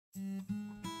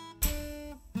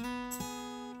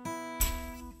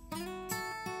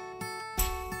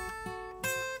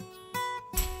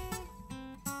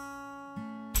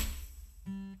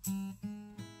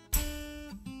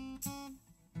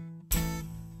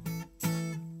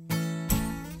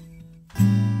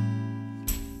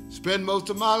Spent most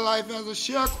of my life as a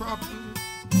sharecropper.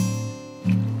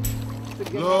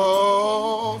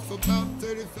 Lord, for about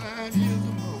 35 years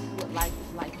or more. What life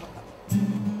is like for her.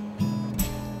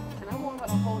 And I want her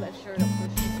to hold that shirt up so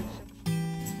she can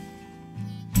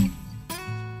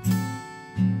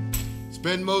show.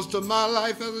 Spent most of my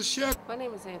life as a sharecropper. My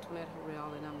name is Antoinette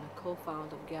Harrell, and I'm the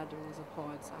co-founder of Gatherings of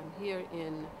Hearts. I'm here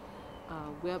in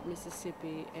Webb,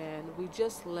 Mississippi, and we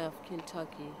just left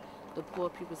Kentucky, the Poor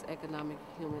People's Economic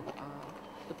Human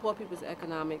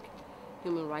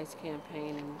Rights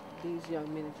Campaign, and these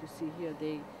young men that you see here,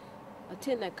 they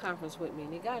attend that conference with me,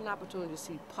 and they got an opportunity to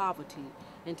see poverty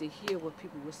and to hear what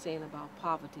people were saying about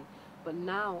poverty. But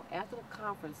now, after the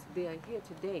conference, they are here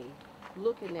today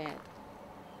looking at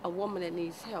a woman that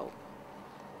needs help.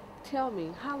 Tell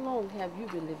me, how long have you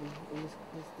been living in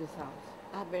this house?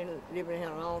 I've been living here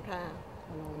a long time.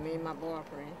 Me and my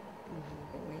boyfriend.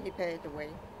 And when he passed away,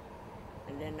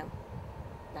 and then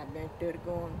I've been still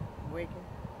going, working.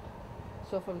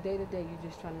 So from day to day, you're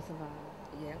just trying to survive?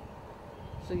 Yeah.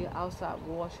 So you're outside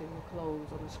washing your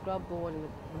clothes on the scrub board and the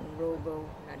rowboat.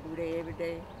 I do that every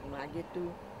day. And when I get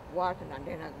through washing,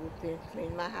 then I go to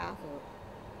clean my house up.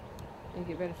 And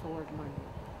get ready for work Monday.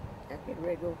 I get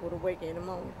ready to go for the work in the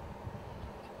morning.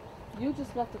 You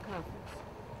just left the conference,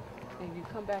 and you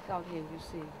come back out here and you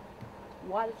see.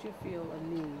 Why did you feel a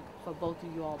need for both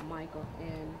of you all, Michael,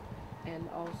 and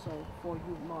also for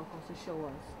you, Marcos, to show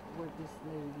us where this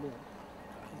lady lives?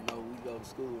 You know, we go to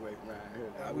school right around here.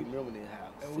 We remember that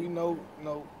house. And we know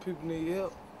people need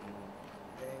help.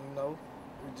 And you know,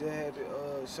 we just had to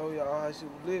show y'all how she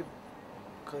was living.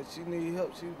 Cause she need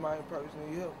help. She might probably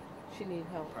need help. She need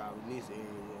help. Probably in this area.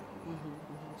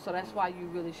 So that's why you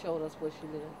really showed us where she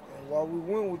lived. And while we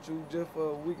went with you, just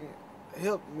for we can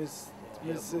help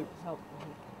Mississippi. Help.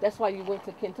 That's why you went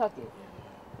to Kentucky.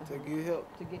 To get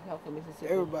help. To get help from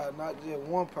Mississippi. Everybody, not just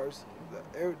one person.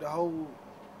 The whole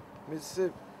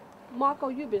Mississippi. Marco,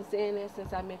 you've been saying that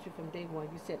since I met you from day one.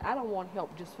 You said, I don't want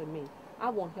help just for me. I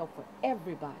want help for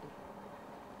everybody.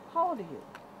 How old are you?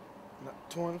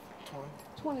 20.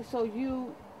 20. So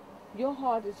your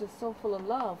heart is just so full of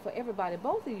love for everybody,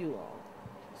 both of you all.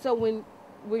 So when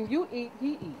you eat,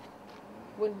 he eat.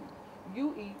 When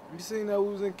you eat. You seen that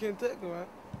we was in Kentucky, right?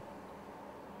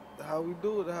 How we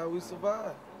do it, how we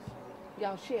survive.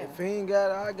 Y'all share. If he ain't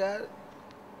got it, I got it.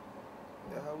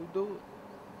 That's how we do it.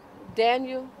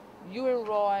 Daniel, you and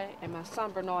Roy and my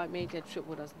son Bernard made that trip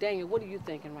with us. Daniel, what are you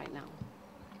thinking right now?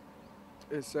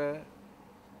 It's sad.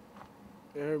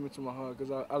 It hurt me to my heart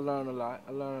because I learned a lot.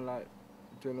 I learned a lot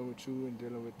dealing with you and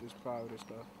dealing with this poverty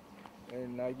stuff.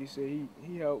 And like you said,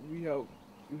 he helped, you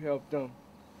helped them.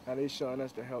 Now they showing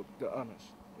us to help the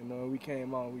others. You know, we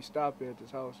came on, we stopped at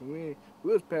this house, and we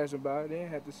was passing by, they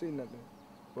didn't have to see nothing.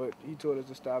 But he told us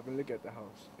to stop and look at the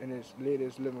house, and this lady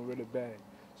is living really bad.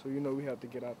 So, you know, we have to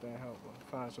get out there and help her,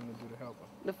 find something to do to help her.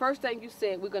 The first thing you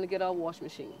said, we're going to get our wash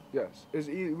machine. Yes, it's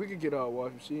easy. We could get our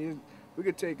wash machine. We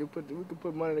could take it, we could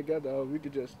put money together, or we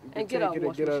could just get our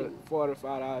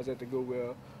 $45 at the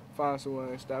Goodwill, find someone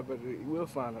and stop at it. We'll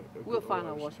find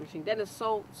our wash machine. That is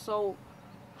so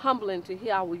humbling to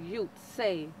hear our youth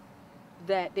say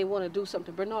that they want to do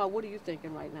something. Bernard, what are you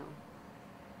thinking right now?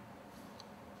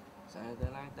 Same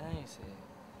thing like Dane said.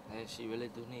 That she really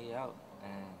do need help.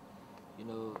 And, you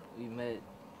know, we met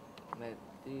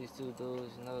these two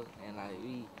dudes, you know, and like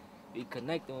we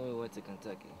connected when we went to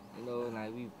Kentucky. You know, and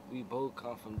like we both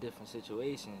come from different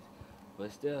situations.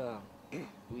 But still,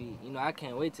 you know, I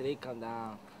can't wait till they come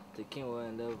down to Kenwood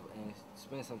and live and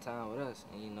spend some time with us,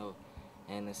 and you know,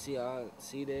 and to see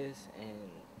this and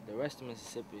the rest of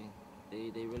Mississippi.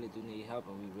 They really do need help,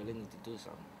 and we really need to do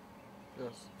something.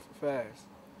 Yes, fast.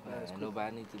 And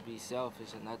nobody needs to be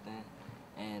selfish or nothing,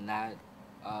 and not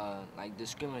like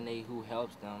discriminate who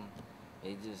helps them.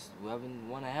 They just, whoever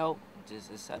want to help,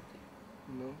 just accept it.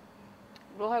 You know?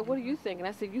 Roy, what are you thinking?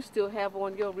 I said you still have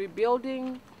on your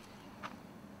Rebuilding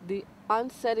the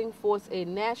Unsetting Force, a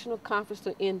National Conference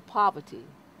to End Poverty,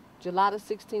 July the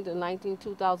 16th and 19th,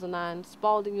 2009,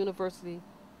 Spalding University,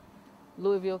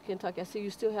 Louisville, Kentucky. I see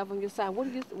you still have on your side. What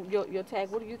are your tag?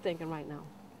 What are you thinking right now?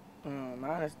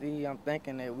 Honestly, I'm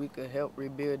thinking that we could help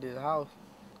rebuild this house,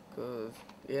 because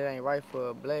it ain't right for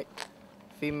a black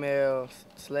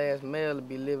female/male to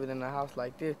be living in a house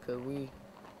like this, because we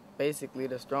basically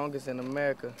the strongest in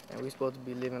America, and we supposed to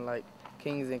be living like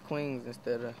kings and queens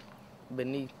instead of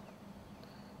beneath.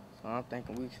 So I'm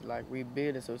thinking we should like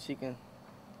rebuild it so she can,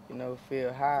 you know,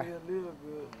 feel high. Feel good,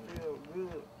 feel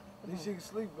good. Then she can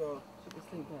sleep better. She can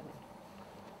sleep better.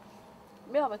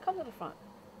 Melvin, come to the front.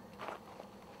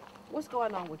 What's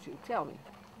going on with you? Tell me.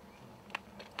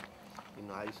 You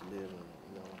know, I used to live in,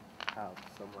 have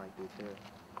something like this here,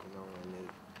 you know, and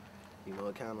it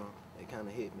kind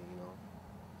of hit me, you know.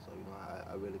 So, you know,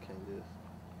 I really can't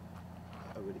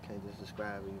just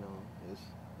describe it, you know. It's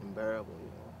unbearable, you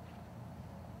know.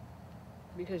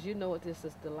 Because you know what this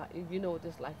is you know what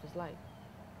this life is like.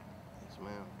 Yes,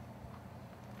 ma'am.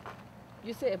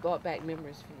 You said it brought back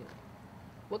memories for you.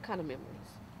 What kind of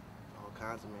memories? All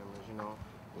kinds of memories, you know.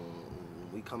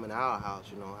 When we come in our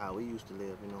house, you know, how we used to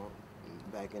live, you know,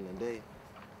 back in the day.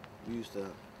 We used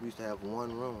to have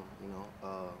one room, you know.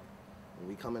 When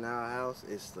we come in our house,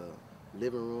 it's the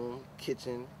living room,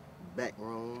 kitchen, back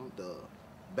room, the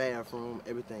bathroom,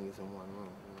 everything is in one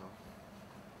room, you know.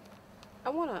 I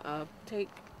want to take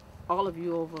all of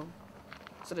you over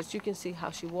so that you can see how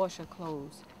she washed her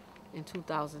clothes in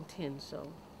 2010. So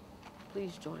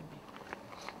please join me.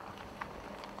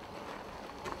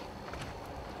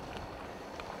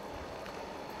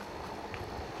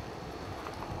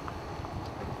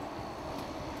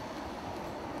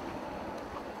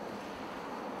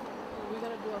 We're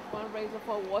going to do a fundraiser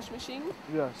for a wash machine.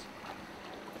 Yes.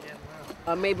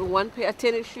 Maybe one pair of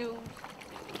tennis shoes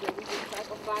that we can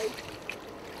sacrifice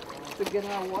to get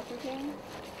her a wash machine.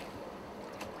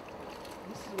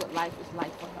 This is what life is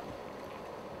like for her.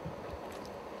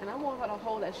 And I want her to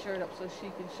hold that shirt up so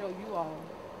she can show you all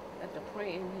that the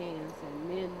praying hands and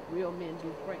men, real men,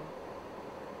 do pray.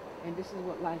 And this is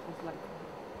what life is like for her.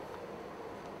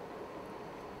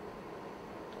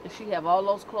 And she have all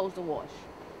those clothes to wash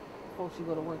before she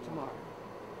go to work tomorrow.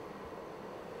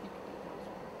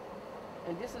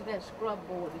 And this is that scrub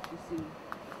board that you see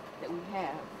that we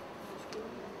have.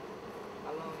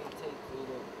 How long did it take for you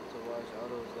to wash all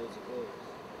those loads of clothes?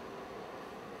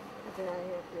 I said I had to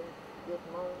this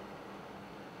morning.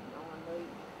 No one knew.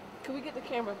 Can we get the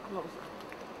camera closer?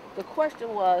 The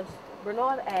question was,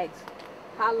 Bernard asked,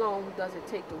 how long does it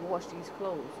take to wash these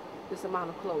clothes, this amount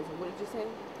of clothes? And what did you say?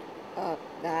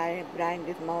 I blind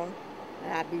this morning,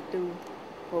 and I'll be through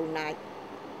for night.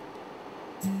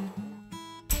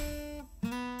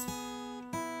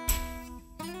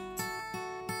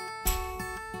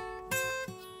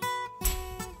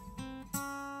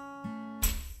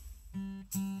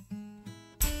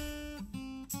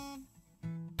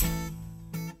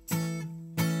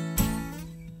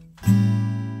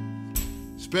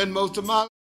 Spend most of my